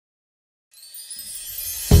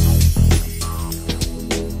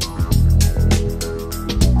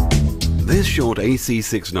This short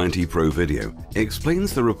AC690 Pro video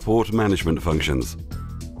explains the report management functions.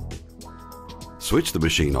 Switch the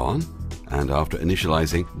machine on, and after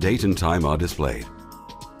initializing, date and time are displayed.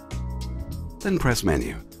 Then press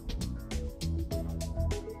Menu.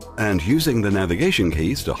 And using the navigation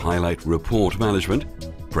keys to highlight Report Management,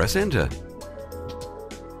 press Enter.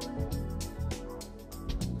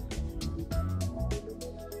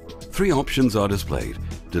 Three options are displayed.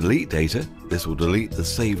 Delete data, this will delete the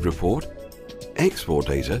saved report. Export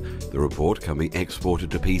data, the report can be exported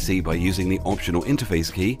to PC by using the optional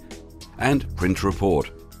interface key. And Print Report.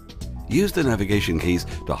 Use the navigation keys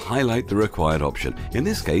to highlight the required option, in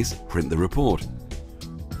this case, print the report.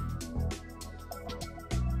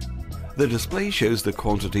 The display shows the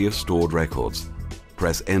quantity of stored records.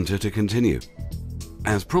 Press Enter to continue.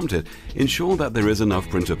 As prompted, ensure that there is enough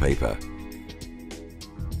printer paper.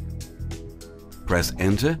 Press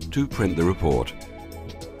Enter to print the report.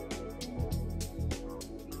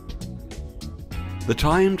 The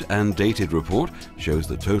timed and dated report shows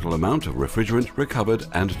the total amount of refrigerant recovered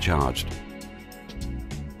and charged.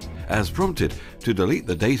 As prompted, to delete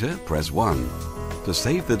the data, press 1. To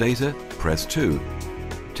save the data, press 2.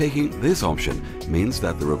 Taking this option means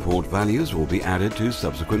that the report values will be added to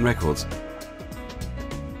subsequent records.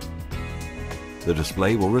 The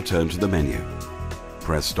display will return to the menu.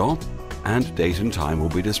 Press Stop, and date and time will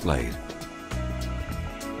be displayed.